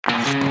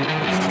Hey,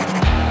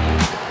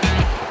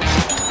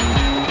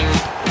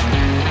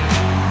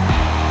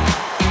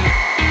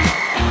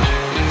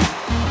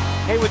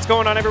 what's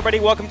going on, everybody?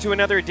 Welcome to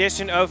another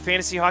edition of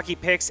Fantasy Hockey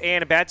Picks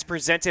and Bets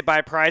presented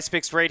by Prize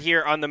Picks right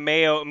here on the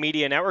Mayo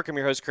Media Network. I'm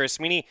your host, Chris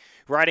Meany,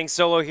 riding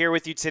solo here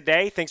with you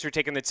today. Thanks for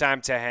taking the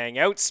time to hang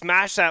out.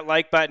 Smash that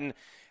like button,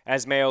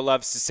 as Mayo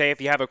loves to say.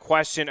 If you have a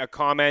question, a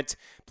comment,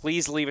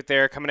 please leave it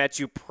there. Coming at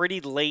you pretty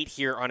late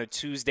here on a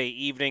Tuesday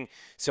evening,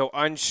 so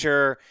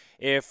unsure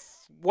if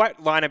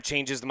what lineup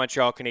changes the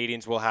Montreal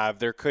Canadiens will have.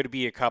 There could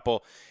be a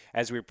couple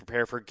as we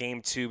prepare for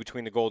Game 2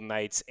 between the Golden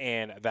Knights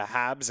and the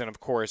Habs. And, of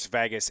course,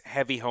 Vegas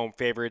heavy home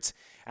favorites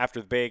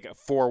after the big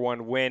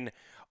 4-1 win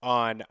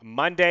on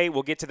Monday.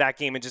 We'll get to that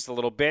game in just a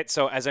little bit.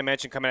 So, as I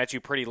mentioned, coming at you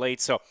pretty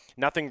late, so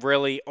nothing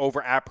really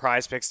over at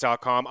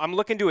prizepicks.com. I'm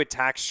looking to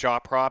attack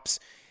shot props,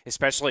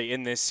 especially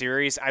in this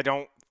series. I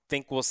don't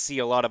think we'll see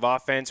a lot of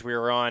offense. We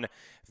were on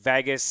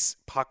Vegas,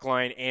 puck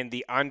line, and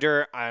the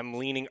under. I'm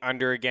leaning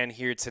under again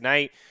here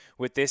tonight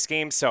with this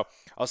game. So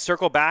I'll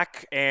circle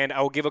back and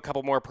I will give a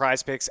couple more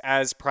Prize Picks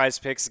as Prize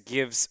Picks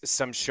gives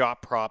some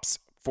shot props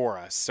for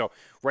us. So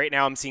right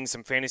now I'm seeing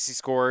some fantasy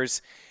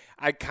scores.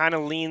 I kind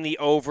of lean the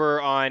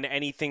over on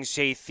anything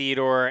Shea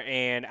Theodore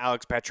and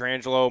Alex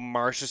Pietrangelo.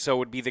 Marchessault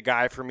would be the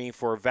guy for me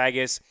for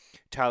Vegas.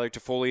 Tyler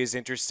Toffoli is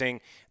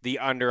interesting. The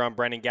under on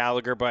Brendan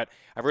Gallagher. But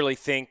I really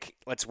think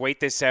let's wait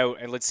this out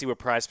and let's see what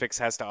Prize Picks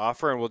has to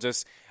offer, and we'll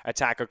just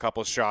attack a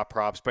couple shot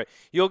props. But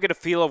you'll get a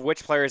feel of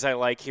which players I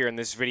like here in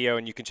this video,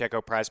 and you can check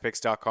out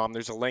prizepicks.com.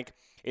 There's a link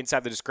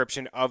inside the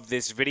description of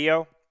this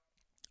video.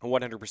 A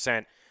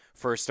 100%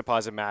 first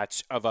deposit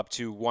match of up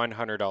to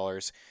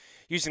 $100.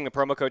 Using the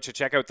promo code, so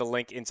check out the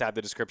link inside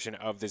the description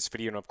of this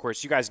video. And, of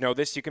course, you guys know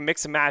this. You can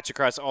mix and match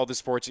across all the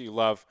sports that you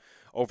love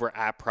over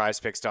at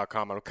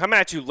prizepicks.com. I'm coming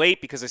at you late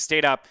because I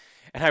stayed up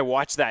and I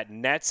watched that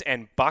Nets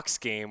and Bucks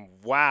game.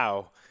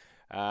 Wow.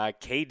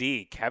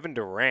 KD, Kevin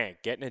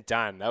Durant, getting it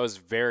done. That was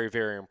very,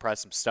 very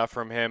impressive stuff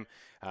from him.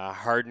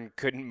 Harden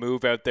couldn't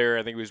move out there.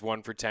 I think he was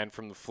 1 for 10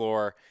 from the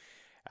floor.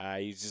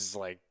 He's just,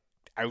 like,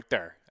 out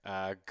there.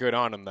 Good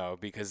on him, though,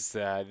 because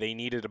they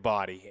needed a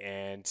body.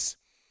 And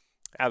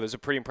it was a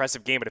pretty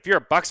impressive game. But if you're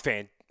a Bucks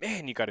fan,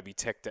 man, you got to be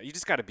ticked up. You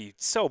just got to be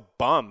so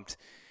bummed.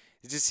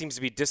 It just seems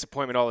to be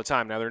disappointment all the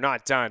time. Now, they're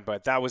not done,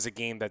 but that was a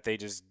game that they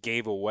just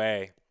gave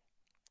away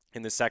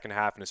in the second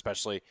half, and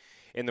especially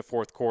in the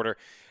fourth quarter.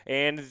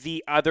 And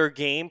the other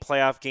game,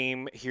 playoff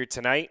game here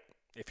tonight,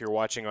 if you're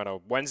watching on a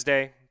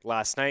Wednesday,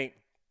 last night,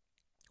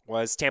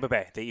 was Tampa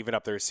Bay. They evened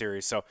up their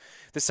series. So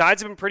the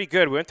sides have been pretty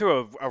good. We went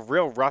through a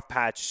real rough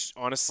patch,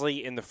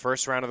 honestly, in the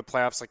first round of the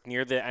playoffs. Like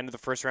near the end of the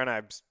first round,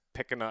 I was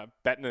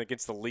betting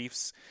against the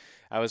Leafs.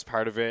 I was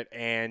part of it.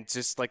 And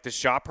just like the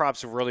shot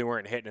props really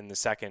weren't hitting in the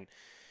second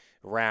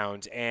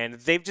round. And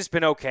they've just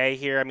been okay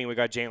here. I mean, we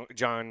got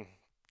John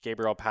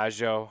Gabriel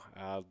Pageau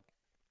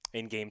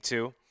in Game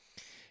 2.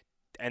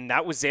 And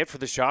that was it for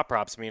the shot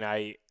props. I mean,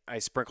 I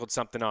sprinkled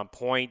something on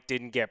Point,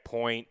 didn't get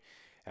Point,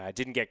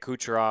 didn't get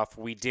Kucherov.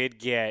 We did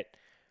get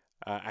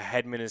a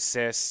Hedman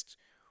assist.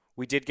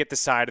 We did get the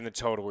side and the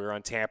total. We were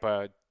on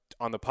Tampa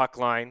on the puck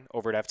line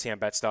over at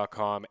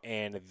ftmbets.com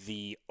and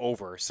the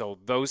over. So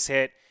those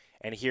hit.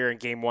 And here in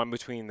Game 1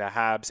 between the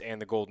Habs and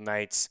the Golden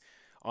Knights,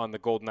 on the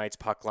Golden Knights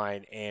puck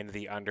line and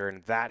the under,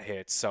 and that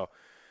hits. So,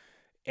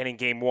 and in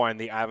Game 1,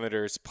 the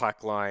Islanders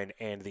puck line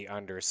and the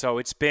under. So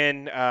it's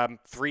been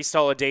 3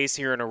 solid days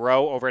here in a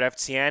row over at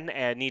FTN,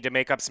 and need to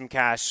make up some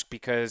cash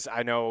because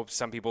I know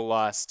some people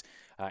lost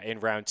in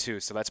round 2.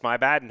 So that's my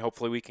bad, and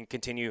hopefully we can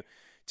continue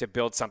to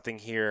build something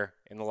here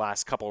in the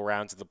last couple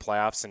rounds of the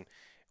playoffs and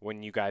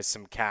win you guys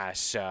some cash.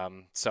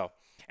 So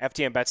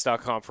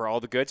ftnbets.com for all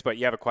the goods, but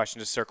you have a question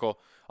to circle.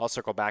 I'll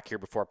circle back here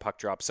before puck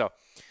drop. So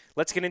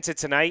let's get into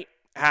tonight.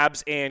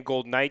 Habs and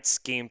Golden Knights,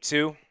 Game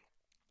 2.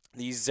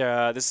 This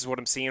is what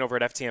I'm seeing over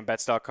at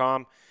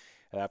ftnbets.com.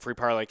 Free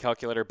parlay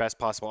calculator, best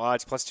possible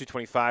odds, plus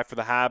 225 for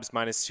the Habs,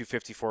 minus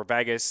 250 for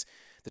Vegas.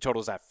 The total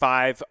is at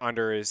 5.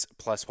 Under is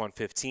plus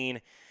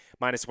 115,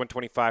 minus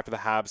 125 for the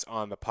Habs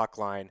on the puck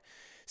line.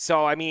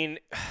 So, I mean,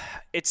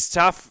 it's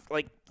tough.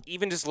 Like,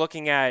 even just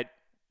looking at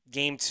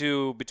Game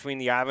 2 between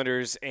the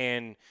Islanders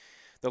and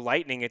the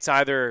Lightning, it's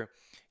either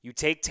you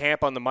take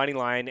Tampa on the money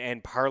line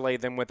and parlay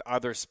them with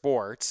other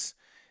sports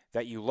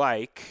that you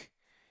like,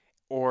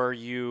 or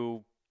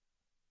you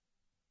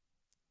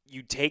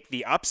take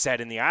the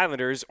upset in the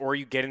Islanders, or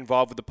you get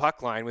involved with the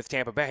puck line with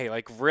Tampa Bay.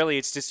 Like, really,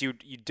 it's just you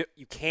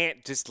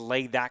can't just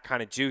lay that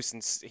kind of juice.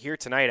 And here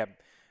tonight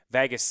at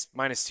Vegas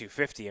minus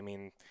 250, I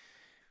mean,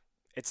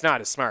 it's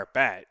not a smart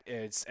bet.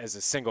 It's as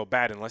a single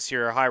bet unless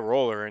you're a high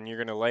roller and you're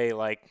going to lay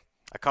like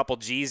a couple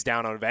G's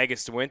down on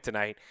Vegas to win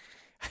tonight.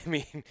 I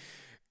mean,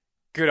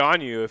 good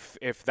on you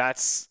if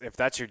that's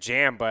your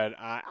jam, but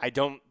I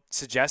don't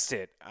suggest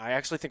it. I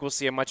actually think we'll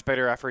see a much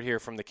better effort here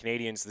from the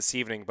Canadians this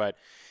evening, but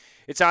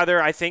it's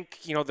either, I think,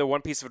 the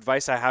one piece of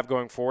advice I have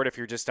going forward, if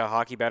you're just a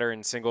hockey bettor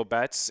in single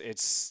bets,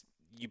 it's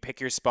you pick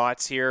your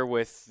spots here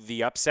with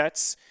the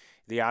upsets.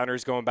 The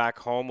Islanders going back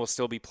home will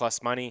still be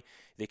plus money.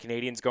 The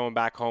Canadians going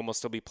back home will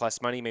still be plus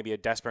money. Maybe a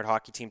desperate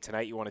hockey team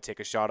tonight, you want to take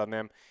a shot on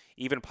them.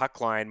 Even puck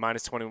line,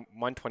 minus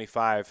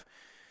 125,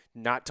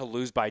 not to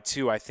lose by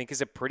 2, I think is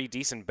a pretty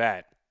decent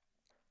bet.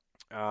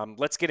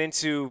 Let's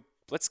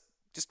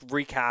just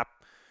recap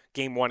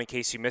Game 1 in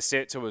case you missed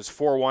it. So it was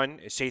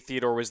 4-1. Shea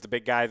Theodore was the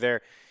big guy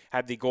there,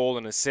 had the goal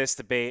and assist.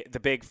 The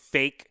big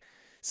fake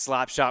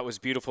slap shot was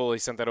beautiful. He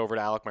sent that over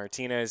to Alec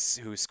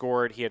Martinez, who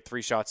scored. He had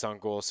 3 shots on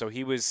goal. So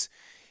he was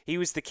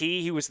the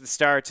key. He was the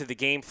star to the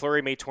game.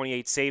 Fleury made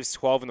 28 saves,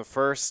 12 in the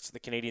first. The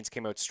Canadians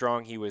came out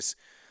strong. He was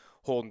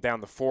holding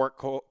down the fort.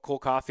 Cole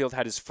Caulfield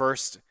had his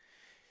first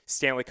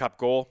Stanley Cup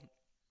goal,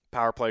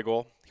 power play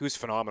goal. He was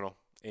phenomenal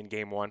in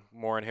Game 1.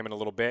 More on him in a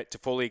little bit.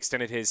 Toffoli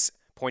extended his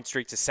point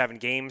streak to 7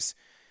 games.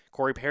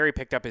 Corey Perry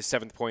picked up his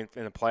 7th point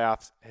in the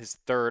playoffs, his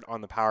 3rd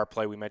on the power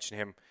play. We mentioned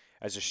him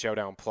as a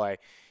showdown play.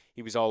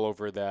 He was all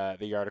over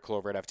the article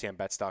over at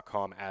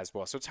ftmbets.com as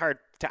well. So it's hard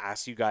to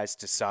ask you guys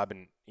to sub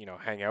and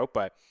hang out,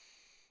 but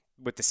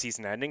with the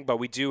season ending. But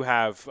we do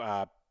have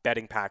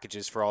betting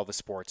packages for all the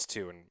sports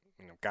too, and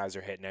guys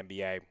are hitting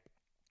NBA. I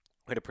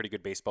had a pretty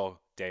good baseball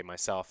day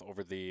myself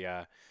over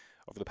the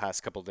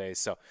past couple of days.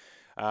 So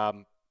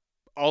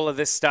all of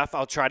this stuff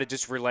I'll try to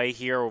just relay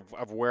here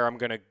of where I'm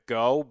going to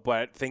go,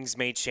 but things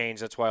may change.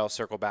 That's why I'll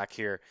circle back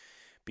here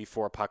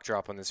before puck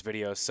drop on this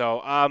video.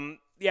 So,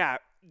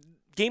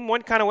 Game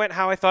 1 kind of went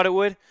how I thought it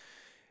would.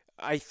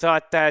 I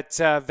thought that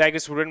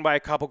Vegas would win by a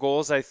couple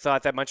goals. I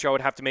thought that Montreal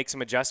would have to make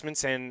some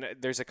adjustments, and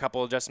there's a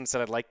couple adjustments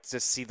that I'd like to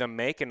see them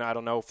make, and I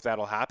don't know if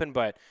that'll happen,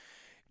 but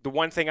the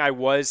one thing I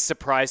was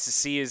surprised to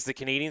see is the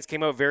Canadians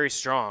came out very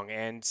strong,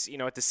 and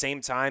at the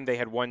same time, they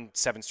had won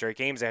 7 straight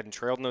games. They hadn't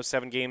trailed in those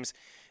 7 games.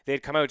 They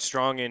had come out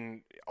strong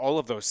in all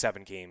of those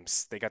 7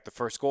 games. They got the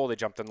first goal. They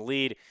jumped on the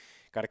lead,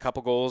 got a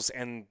couple goals,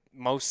 and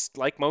most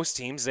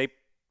teams,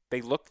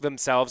 they look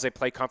themselves. They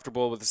play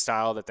comfortable with the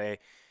style that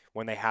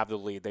when they have the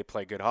lead, they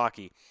play good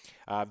hockey.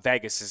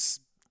 Vegas is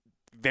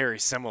very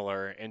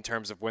similar in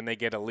terms of when they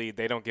get a lead,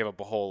 they don't give up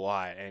a whole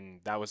lot,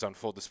 and that was on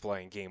full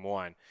display in Game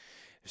 1.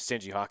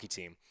 Stingy hockey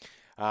team.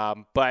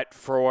 But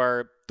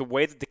for the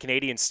way that the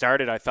Canadians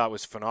started, I thought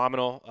was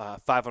phenomenal.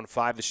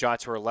 5-on-5, the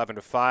shots were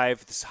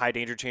 11-5. The high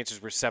danger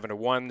chances were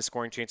 7-1. The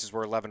scoring chances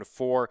were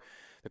 11-4.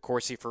 The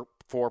Corsi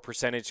for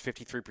percentage,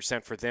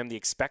 53% for them. The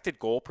expected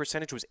goal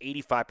percentage was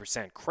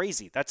 85%.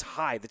 Crazy. That's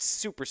high. That's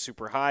super,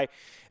 super high.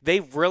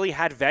 They really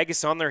had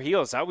Vegas on their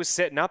heels. I was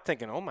sitting up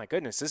thinking, oh my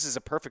goodness, this is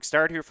a perfect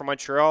start here for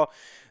Montreal.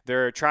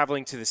 They're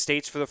traveling to the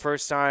States for the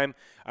first time,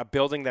 a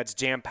building that's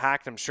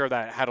jam-packed. I'm sure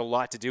that had a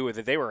lot to do with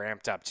it. They were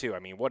amped up too. I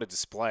mean, what a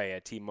display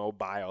at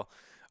T-Mobile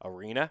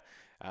Arena.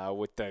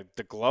 With the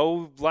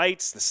glow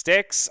lights, the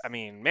sticks. I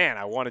mean, man,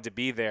 I wanted to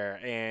be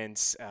there, and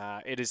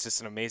it is just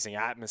an amazing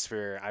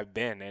atmosphere I've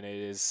been, and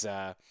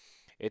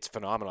it's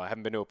phenomenal. I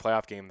haven't been to a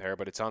playoff game there,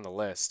 but it's on the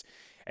list.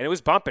 And it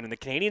was bumping, and the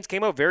Canadians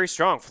came out very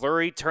strong.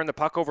 Fleury turned the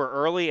puck over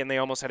early, and they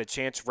almost had a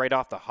chance right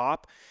off the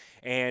hop,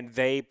 and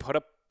they put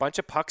a bunch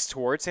of pucks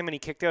towards him, and he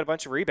kicked out a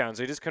bunch of rebounds.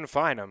 They just couldn't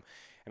find him.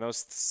 And I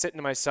was sitting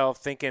to myself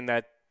thinking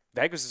that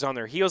Vegas was on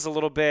their heels a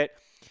little bit.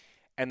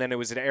 And then it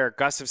was an Eric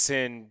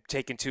Gustafsson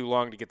taking too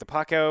long to get the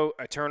puck out,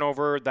 a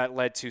turnover that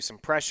led to some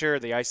pressure.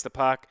 They iced the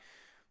puck,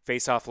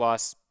 face-off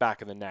loss,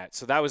 back in the net.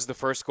 So that was the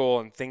first goal,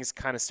 and things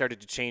kind of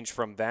started to change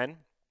from then.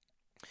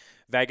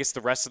 Vegas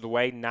the rest of the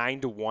way,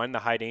 9-1. The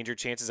high danger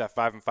chances at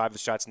 5-5. The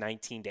shots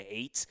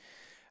 19-8.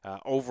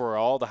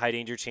 Overall, the high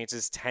danger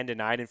chances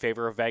 10-9 in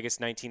favor of Vegas,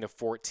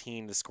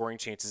 19-14. The scoring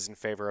chances in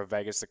favor of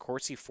Vegas. The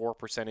Corsi for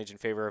percentage in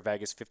favor of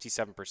Vegas,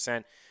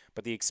 57%.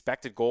 But the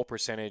expected goal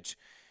percentage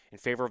in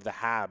favor of the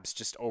Habs,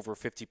 just over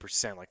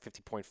 50%, like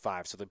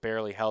 50.5. So they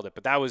barely held it.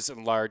 But that was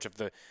in large of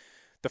the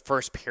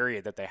first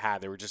period that they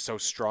had. They were just so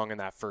strong in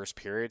that first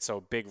period. So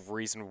a big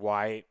reason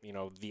why,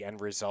 the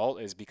end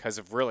result is because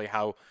of really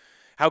how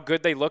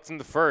good they looked in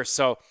the first.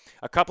 So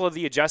a couple of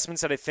the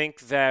adjustments that I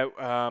think that,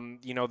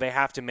 they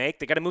have to make,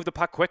 they got to move the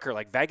puck quicker.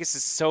 Like Vegas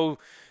is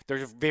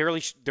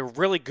they're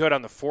really good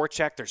on the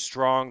forecheck. They're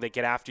strong. They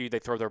get after you. They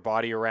throw their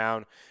body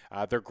around.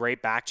 They're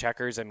great back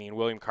checkers. I mean,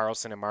 William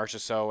Karlsson and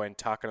Marchessault and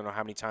Tuck, I don't know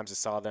how many times I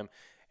saw them,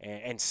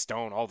 and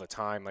Stone all the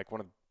time, like one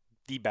of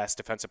the best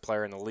defensive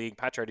player in the league.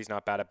 Pacioretty's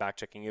not bad at back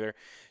checking either.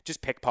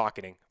 Just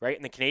pickpocketing, right?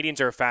 And the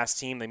Canadians are a fast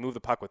team. They move the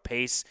puck with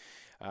pace.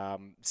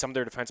 Some of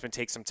their defensemen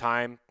take some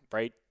time,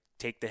 right?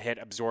 Take the hit,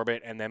 absorb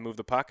it, and then move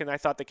the puck. And I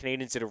thought the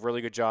Canadians did a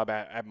really good job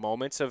at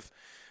moments of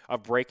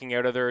breaking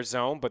out of their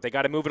zone, but they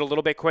got to move it a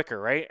little bit quicker,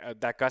 right?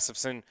 That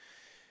Gustafsson,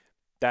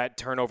 that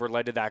turnover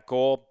led to that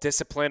goal.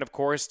 Discipline, of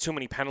course, too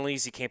many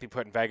penalties. You can't be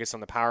putting Vegas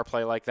on the power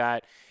play like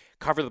that.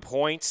 Cover the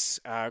points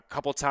a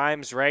couple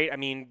times, right? I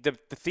mean, the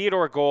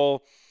Theodore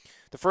goal,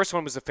 the first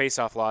one was a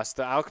face-off loss.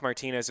 The Alec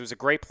Martinez, it was a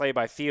great play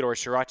by Theodore.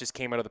 Sherratt just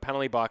came out of the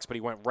penalty box, but he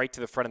went right to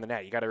the front of the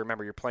net. You got to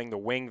remember, you're playing the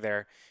wing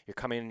there. You're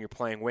coming in and you're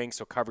playing wing,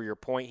 so cover your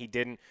point. He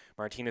didn't.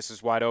 Martinez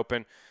was wide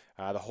open.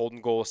 The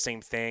Holden goal, same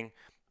thing.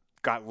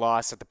 Got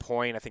lost at the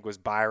point. I think it was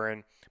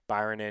Byron.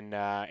 Byron and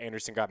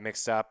Anderson got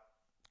mixed up.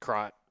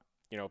 Crot,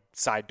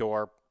 side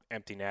door,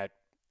 empty net,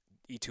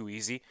 too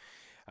easy.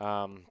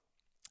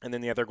 And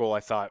then the other goal,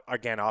 I thought,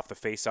 again, off the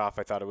face-off,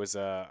 I thought it was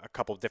a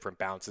couple of different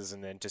bounces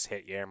and then just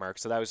hit Yarmark.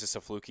 So that was just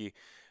a fluky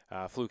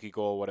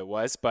goal, what it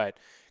was. But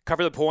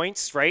cover the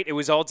points, right? It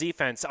was all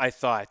defense, I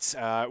thought.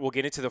 We'll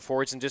get into the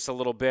forwards in just a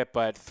little bit,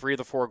 but 3 of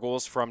the 4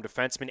 goals from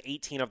defensemen,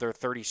 18 of their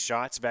 30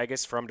 shots,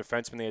 Vegas, from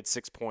defensemen. They had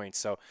 6 points.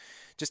 So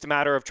just a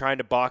matter of trying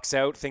to box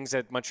out things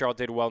that Montreal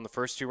did well in the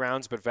first 2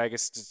 rounds, but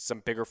Vegas did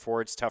some bigger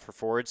forwards, tougher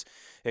forwards.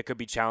 It could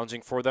be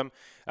challenging for them.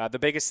 The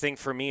biggest thing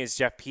for me is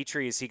Jeff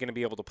Petrie. Is he going to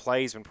be able to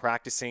play? He's been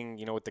practicing,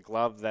 with the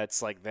glove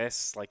that's like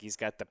this, like he's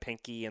got the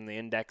pinky and the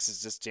index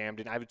is just jammed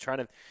in. I was trying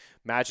to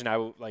imagine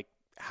how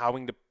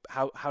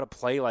to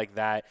play like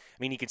that. I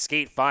mean, he could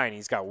skate fine.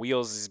 He's got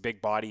wheels. His big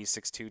body. He's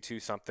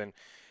 6'2", something.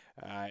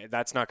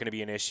 That's not going to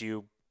be an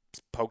issue.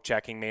 Poke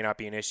checking may not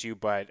be an issue,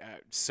 but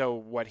so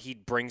what he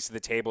brings to the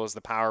table is the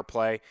power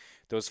play,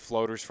 those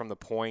floaters from the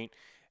point,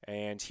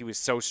 and he was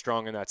so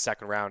strong in that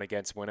second round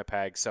against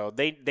Winnipeg. So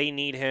they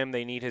need him.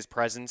 They need his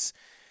presence.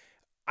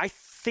 I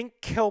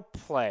think he'll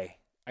play.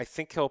 I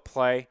think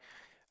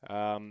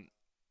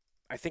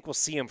we'll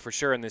see him for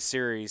sure in this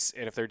series.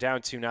 And if they're down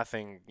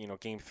 2-0,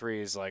 game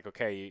 3 is like,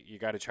 okay, you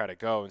got to try to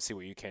go and see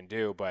what you can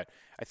do. But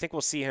I think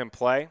we'll see him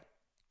play,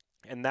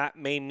 and that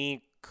may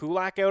mean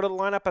Kulak out of the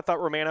lineup. I thought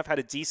Romanov had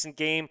a decent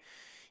game.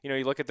 You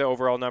look at the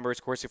overall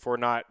numbers, Corsi for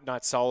not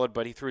solid,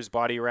 but he threw his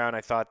body around.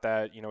 I thought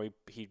that,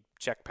 he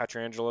checked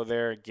Pietrangelo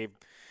there, gave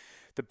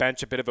the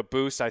bench a bit of a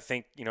boost. I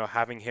think,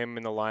 having him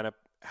in the lineup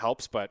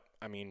helps, but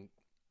I mean,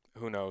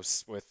 who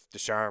knows with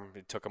Ducharme,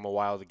 it took him a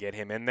while to get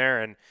him in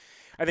there. And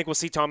I think we'll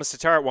see Thomas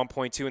Tatar at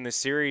 1.2 in this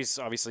series.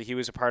 Obviously, he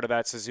was a part of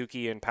that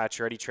Suzuki and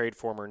Pacioretty trade,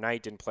 former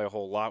Knight, didn't play a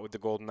whole lot with the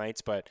Golden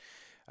Knights, but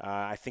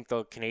I think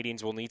the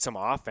Canadians will need some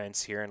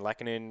offense here, and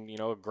Lehkonen,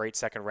 a great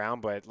second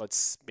round, but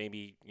let's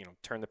maybe,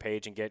 turn the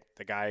page and get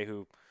the guy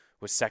who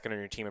was second on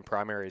your team in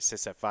primary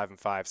assists at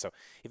 5-5. So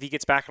if he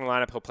gets back in the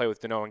lineup, he'll play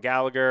with Danault and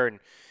Gallagher, and,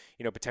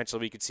 potentially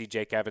we could see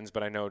Jake Evans,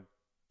 but I know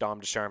Dom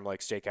Ducharme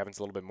likes Jake Evans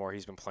a little bit more.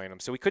 He's been playing him.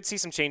 So we could see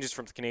some changes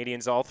from the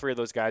Canadians. All 3 of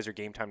those guys are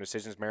game-time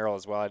decisions. Merrill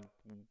as well. I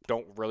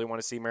don't really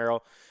want to see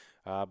Merrill,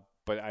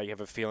 but I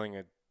have a feeling,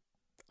 a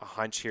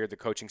hunch here, the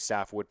coaching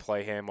staff would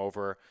play him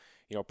over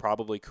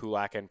probably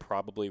Kulak and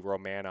probably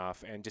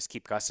Romanov, and just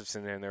keep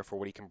Gustafsson in there for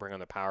what he can bring on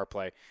the power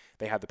play.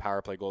 They had the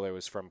power play goal that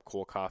was from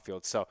Cole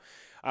Caulfield. So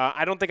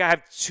I don't think I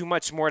have too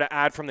much more to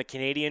add from the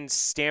Canadians'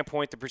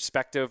 standpoint, the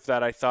perspective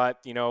that I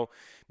thought,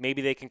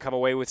 maybe they can come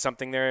away with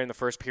something there in the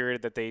first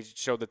period that they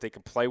showed that they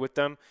could play with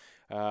them.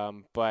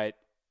 But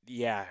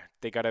yeah,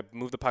 they got to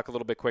move the puck a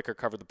little bit quicker,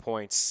 cover the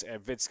points.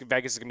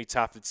 Vegas is going to be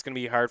tough. It's going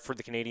to be hard for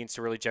the Canadians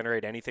to really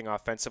generate anything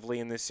offensively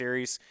in this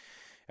series.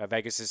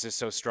 Vegas is just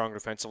so strong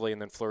defensively,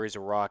 and then Fleury's a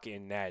rock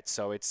in net.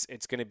 So it's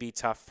going to be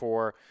tough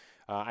for,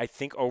 I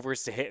think,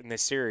 overs to hit in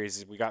this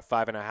series. We got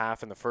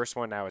 5.5 in the first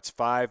one. Now it's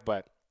 5,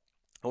 but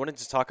I wanted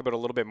to talk about a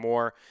little bit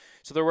more.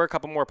 So there were a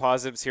couple more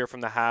positives here from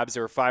the Habs.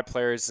 There were 5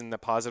 players in the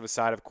positive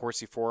side of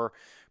Corsi for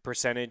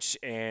percentage,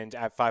 and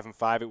at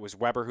 5-5, it was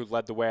Weber who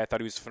led the way. I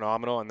thought he was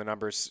phenomenal, and the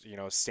numbers,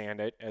 stand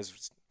it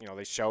as,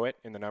 they show it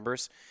in the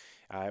numbers.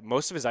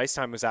 Most of his ice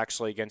time was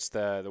actually against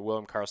the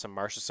William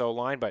Karlsson-Marchessault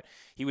line, but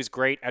he was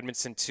great.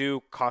 Edmondson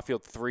 2,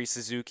 Caulfield 3,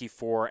 Suzuki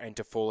 4, and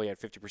Toffoli at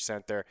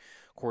 50% there,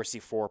 Corsi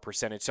 4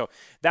 percentage. So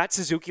that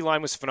Suzuki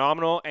line was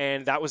phenomenal,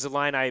 and that was the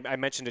line I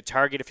mentioned to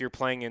target if you're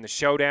playing in the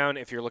showdown.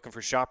 If you're looking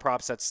for shot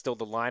props, that's still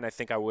the line I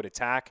think I would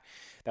attack.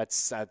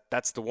 That's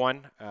the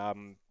one.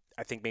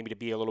 I think maybe to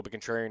be a little bit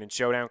contrarian in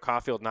showdown.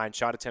 Caulfield 9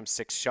 shot attempts,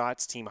 6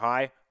 shots, team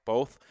high,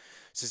 both.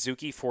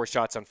 Suzuki 4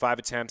 shots on 5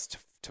 attempts.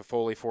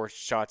 Toffoli 4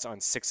 shots on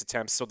 6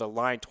 attempts. So the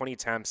line, 20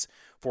 attempts,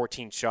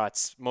 14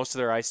 shots. Most of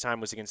their ice time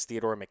was against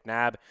Theodore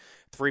McNabb.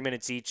 3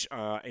 minutes each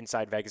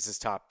inside Vegas'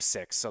 top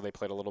 6. So they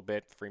played a little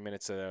bit. 3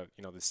 minutes of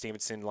the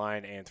Stevenson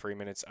line and 3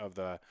 minutes of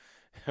the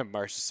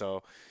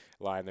Marchessault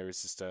line. There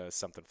was just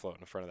something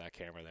floating in front of that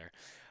camera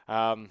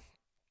there.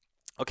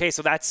 Okay,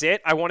 so that's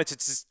it. I wanted to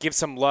just give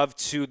some love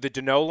to the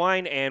Danault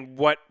line, and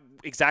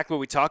exactly what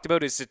we talked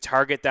about is to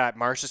target that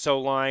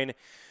Marchessault line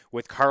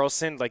with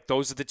Karlsson. Like,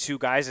 those are the 2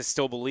 guys, I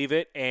still believe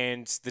it,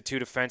 and the 2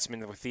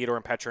 defensemen with Theodore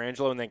and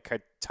Pietrangelo, and then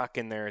could tuck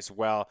in there as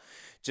well,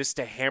 just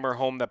to hammer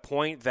home the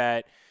point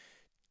that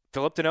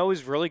Phillip Danault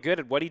is really good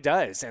at what he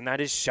does, and that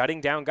is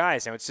shutting down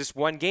guys. Now, it's just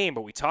 1 game,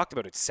 but we talked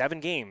about it. 7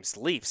 games.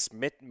 Leafs,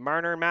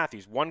 Marner and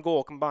Matthews, 1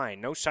 goal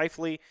combined. No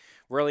Scheifele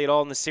really at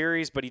all in the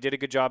series, but he did a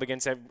good job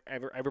against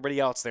everybody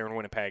else there in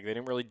Winnipeg. They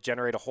didn't really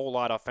generate a whole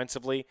lot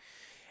offensively.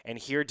 And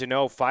here,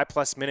 Danault,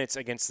 5+ minutes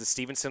against the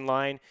Stevenson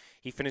line.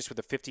 He finished with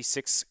a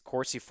 56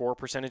 Corsi 4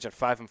 percentage at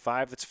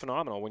 5-5. That's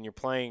phenomenal when you're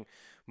playing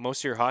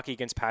most of your hockey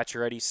against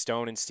Pacioretty,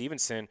 Stone, and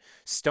Stevenson.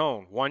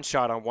 Stone, 1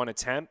 shot on 1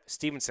 attempt.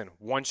 Stevenson,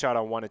 1 shot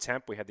on 1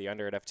 attempt. We had the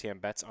under at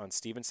FTM bets on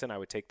Stevenson. I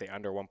would take the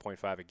under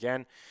 1.5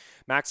 again.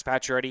 Max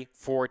Pacioretty,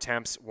 4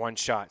 attempts, 1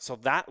 shot. So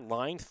that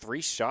line, 3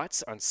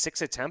 shots on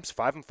 6 attempts,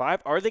 5-5.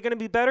 Are they going to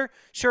be better?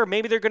 Sure,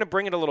 maybe they're going to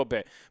bring it a little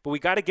bit. But we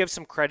got to give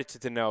some credit to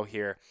Danault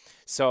here.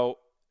 So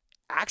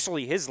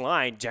actually his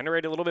line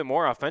generated a little bit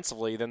more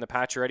offensively than the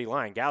Pacioretty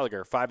line.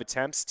 Gallagher, 5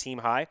 attempts, team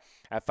high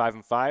at 5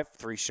 and 5,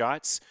 3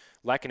 shots.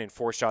 Lehkonen,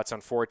 4 shots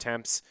on 4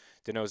 attempts.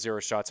 Danault, 0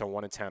 shots on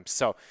 1 attempt.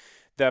 So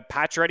the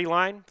Pacioretty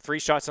line, 3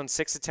 shots on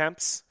 6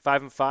 attempts,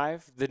 5 and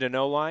 5. The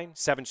Danault line,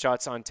 7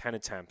 shots on 10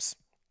 attempts.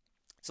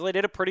 So they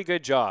did a pretty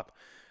good job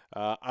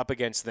up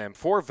against them.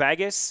 For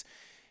Vegas,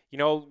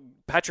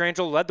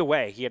 Pietrangelo led the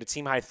way. He had a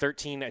team-high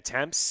 13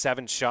 attempts,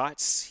 7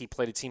 shots. He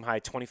played a team-high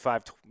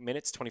 25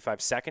 minutes,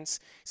 25 seconds.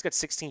 He's got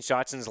 16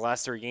 shots in his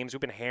last 3 games.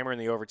 We've been hammering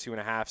the over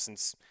 2.5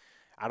 since,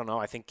 I don't know,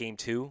 I think game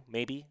 2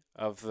 maybe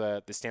of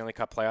the Stanley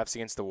Cup playoffs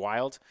against the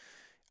Wild.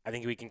 I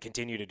think we can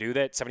continue to do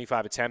that.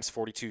 75 attempts,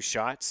 42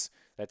 shots.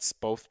 That's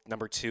both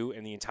number 2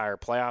 in the entire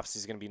playoffs.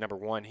 He's going to be number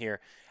 1 here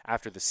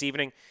after this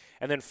evening.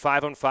 And then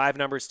 5-on-5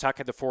 numbers. Tuch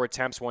had the 4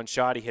 attempts, 1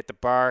 shot. He hit the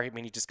bar. I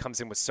mean, he just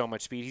comes in with so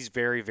much speed. He's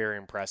very, very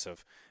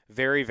impressive.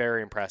 Very,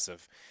 very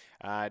impressive.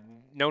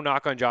 No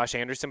knock on Josh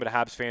Anderson, but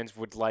Habs fans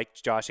would like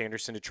Josh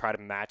Anderson to try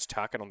to match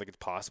Tuch. I don't think it's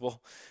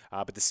possible.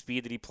 But the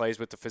speed that he plays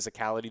with, the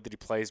physicality that he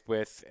plays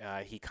with,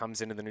 he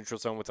comes into the neutral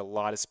zone with a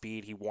lot of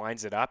speed. He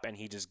winds it up, and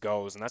he just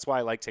goes. And that's why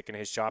I like taking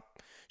his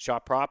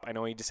shot prop. I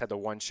know he just had the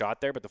 1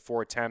 shot there, but the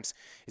 4 attempts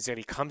is that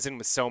he comes in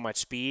with so much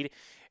speed.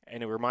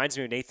 And it reminds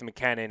me of Nathan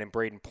McKinnon and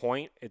Braden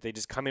Point. They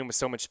just come in with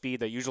so much speed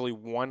that usually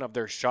one of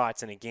their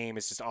shots in a game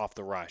is just off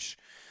the rush.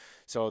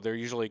 So they're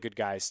usually good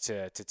guys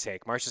to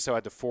take. Marchessault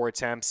had the 4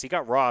 attempts. He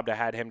got robbed. I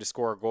had him to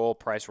score a goal.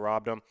 Price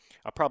robbed him.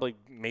 I'll probably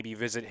maybe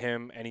visit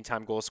him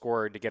anytime goal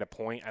scorer to get a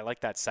point. I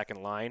like that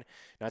second line.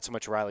 Not so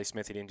much Riley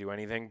Smith. He didn't do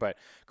anything. But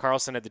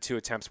Karlsson had the 2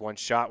 attempts, 1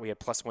 shot. We had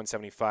plus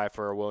 175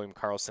 for a William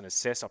Karlsson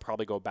assist. I'll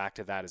probably go back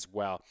to that as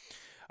well.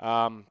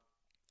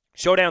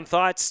 Showdown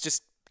thoughts,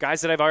 just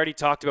guys that I've already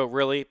talked about,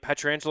 really.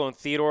 Pietrangelo and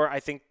Theodore,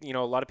 I think, a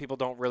lot of people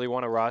don't really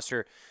want to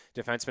roster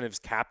defensemen as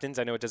captains.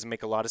 I know it doesn't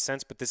make a lot of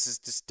sense, but this is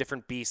just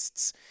different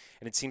beasts.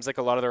 And it seems like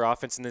a lot of their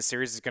offense in this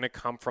series is going to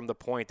come from the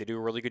point. They do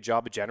a really good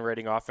job of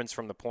generating offense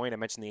from the point. I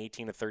mentioned the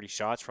 18 to 30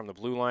 shots from the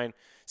blue line,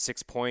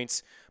 6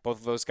 points. Both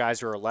of those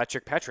guys are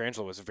electric.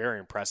 Pietrangelo was very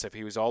impressive.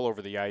 He was all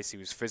over the ice. He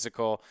was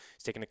physical.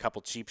 He's taking a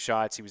couple cheap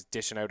shots. He was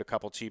dishing out a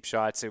couple cheap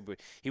shots.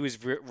 He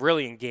was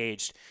really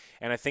engaged.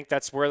 And I think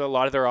that's where a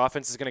lot of their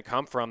offense is going to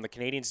come from. The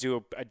Canadians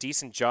do a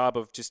decent job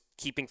of just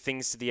keeping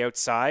things to the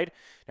outside.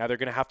 Now they're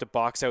going to have to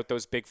box out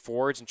those big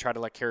forwards and try to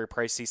let Carey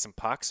Price see some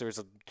pucks. There was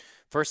a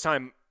first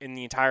time in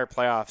the entire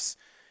playoffs,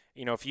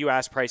 if you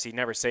ask Price, he'd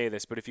never say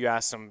this, but if you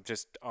ask him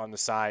just on the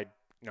side,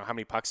 how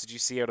many pucks did you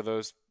see out of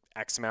those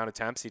X amount of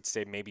attempts, he'd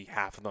say maybe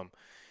half of them,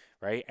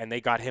 right? And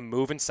they got him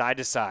moving side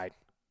to side.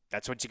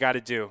 That's what you got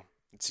to do.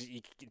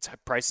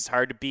 Price is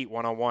hard to beat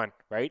one-on-one,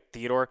 right?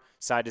 Theodore,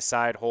 side to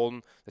side,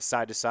 Holden, the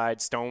side to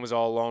side. Stone was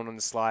all alone on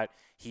the slot.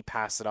 He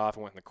passed it off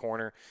and went in the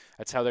corner.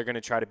 That's how they're going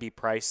to try to beat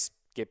Price,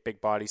 get big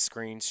body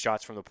screens,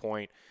 shots from the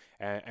point,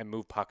 and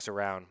move pucks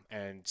around.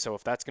 And so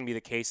if that's going to be the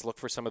case, look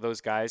for some of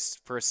those guys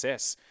for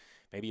assists.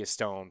 Maybe a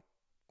Stone,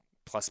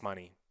 plus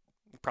money.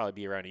 It'd probably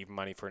be around even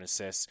money for an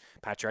assist.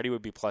 Pacioretty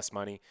would be plus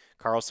money.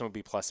 Karlsson would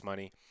be plus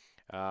money.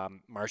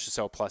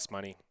 Marchessault plus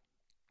money.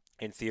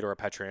 And Theodore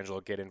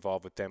Pietrangelo, get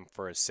involved with them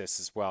for assists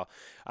as well.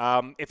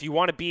 If you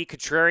want to be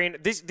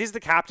contrarian, these are the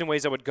captain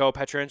ways I would go.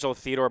 Pietrangelo,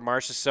 Theodore,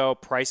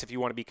 Marchessault, Price. If you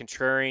want to be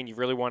contrarian, you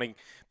really want to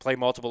play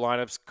multiple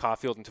lineups.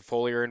 Caulfield and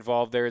Toffoli are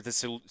involved there. The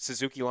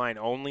Suzuki line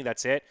only,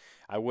 that's it.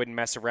 I wouldn't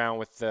mess around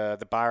with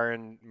the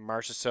Byron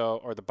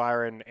Marchessault or the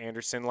Byron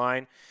Anderson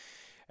line.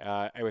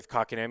 With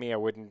Kotkaniemi, I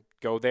wouldn't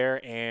go there.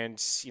 And,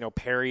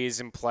 Perry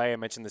is in play. I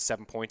mentioned the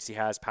 7 points he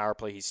has. Power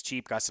play, he's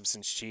cheap.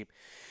 Gustafsson's cheap.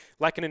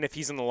 Lehkonen, if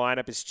he's in the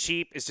lineup, is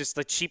cheap. Is just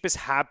the cheapest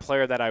Hab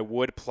player that I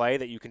would play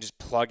that you can just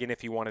plug in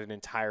if you wanted an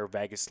entire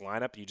Vegas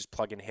lineup. You just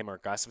plug in him or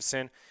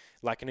Gustafsson.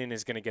 Lehkonen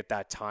is going to get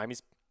that time.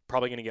 He's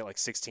probably going to get like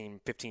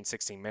 15,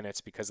 16 minutes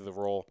because of the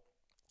role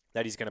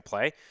that he's going to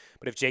play.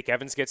 But if Jake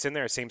Evans gets in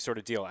there, same sort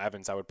of deal.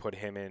 Evans, I would put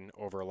him in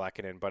over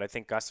Lehkonen. But I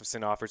think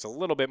Gustafsson offers a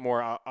little bit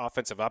more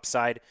offensive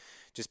upside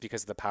just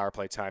because of the power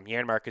play time.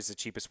 Janmark is the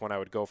cheapest one I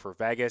would go for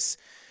Vegas.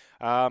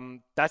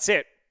 That's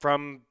it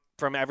from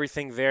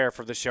everything there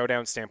for the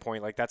showdown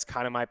standpoint. Like, that's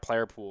kind of my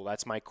player pool.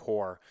 That's my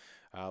core.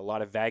 A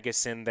lot of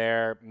Vegas in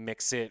there.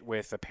 Mix it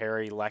with a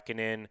Perry,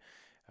 Lehkonen,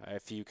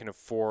 if you can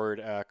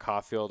afford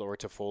Caulfield or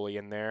Toffoli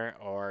in there,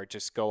 or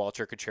just go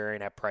ultra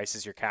contrarian, have Price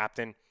as your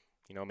captain.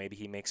 Maybe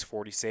he makes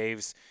 40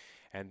 saves,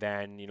 and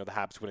then, the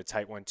Habs win a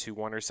tight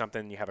 1-2-1 or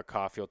something. You have a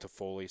Caulfield,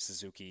 Toffoli,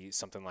 Suzuki,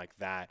 something like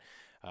that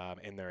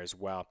in there as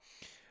well.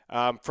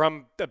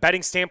 From a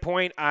betting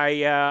standpoint,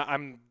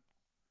 I'm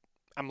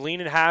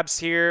leaning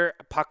Habs here,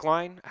 puck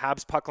line.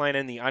 Habs puck line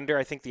and the under.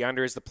 I think the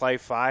under is the play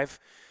 5.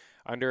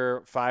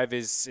 Under 5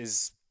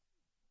 is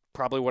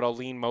probably what I'll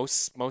lean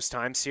most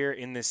times here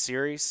in this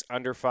series.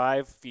 Under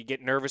 5, you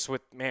get nervous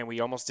with,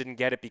 we almost didn't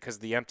get it because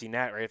of the empty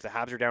net, right? If the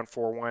Habs are down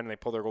 4-1 and they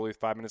pull their goalie with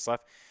 5 minutes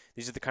left,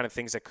 these are the kind of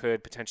things that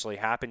could potentially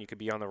happen. You could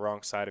be on the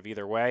wrong side of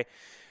either way.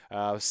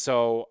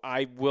 So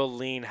I will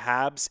lean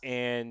Habs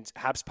and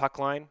Habs puck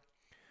line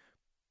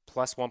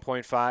plus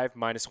 1.5,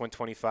 minus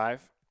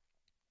 125.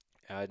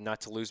 Not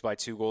to lose by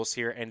 2 goals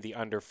here, and the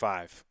under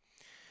 5.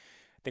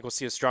 think we'll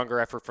see a stronger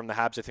effort from the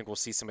Habs. I think we'll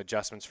see some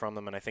adjustments from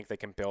them, and I think they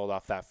can build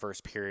off that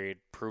first period,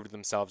 prove to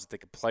themselves that they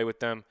can play with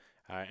them.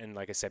 And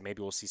like I said,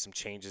 maybe we'll see some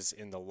changes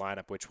in the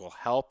lineup, which will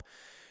help.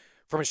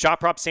 From a shot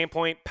prop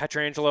standpoint,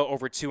 Pietrangelo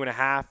over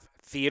 2.5,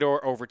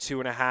 Theodore over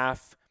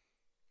 2.5,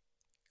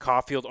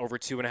 Caulfield over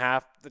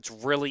 2.5. That's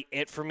really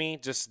it for me,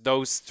 just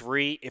those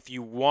three. If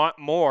you want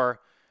more,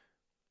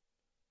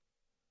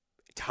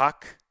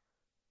 Tuck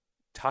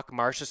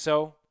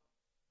Marchessault,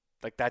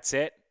 like that's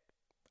it.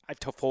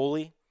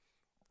 Toffoli,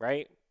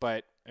 right?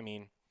 But I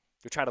mean,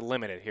 we try to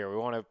limit it here. We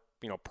want to,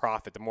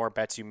 profit. The more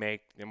bets you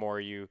make, the more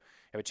you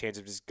have a chance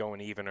of just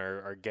going even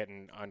or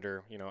getting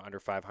under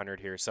 500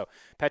 here. So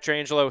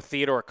Pietrangelo,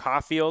 Theodore,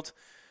 Caulfield.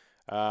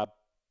 Toffoli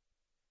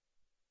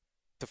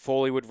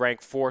would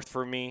rank 4th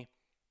for me.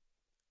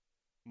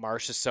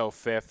 Marchessault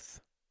 5th.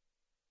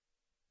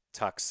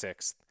 Tuck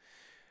 6th.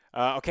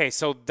 Okay,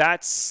 so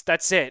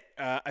that's it.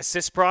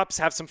 Assist props,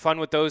 have some fun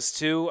with those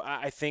too.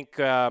 I think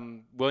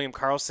William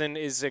Karlsson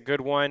is a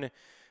good one.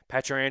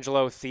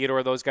 Pietrangelo,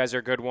 Theodore, those guys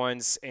are good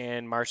ones.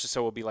 And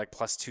Marchessault will be like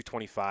plus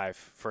 225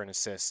 for an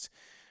assist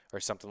or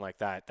something like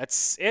that.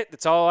 That's it.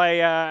 That's all I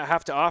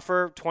have to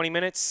offer. 20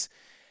 minutes.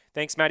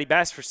 Thanks, Matty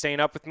Best, for staying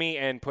up with me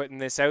and putting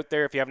this out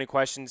there. If you have any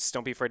questions,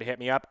 don't be afraid to hit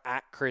me up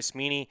at Chris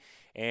Meany.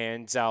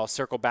 And I'll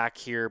circle back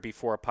here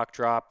before a puck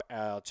drop.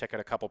 I'll check out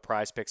a couple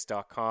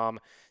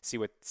prizepicks.com, see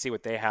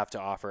what they have to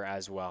offer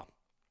as well.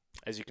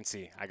 As you can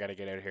see, I got to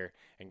get out of here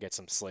and get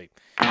some sleep.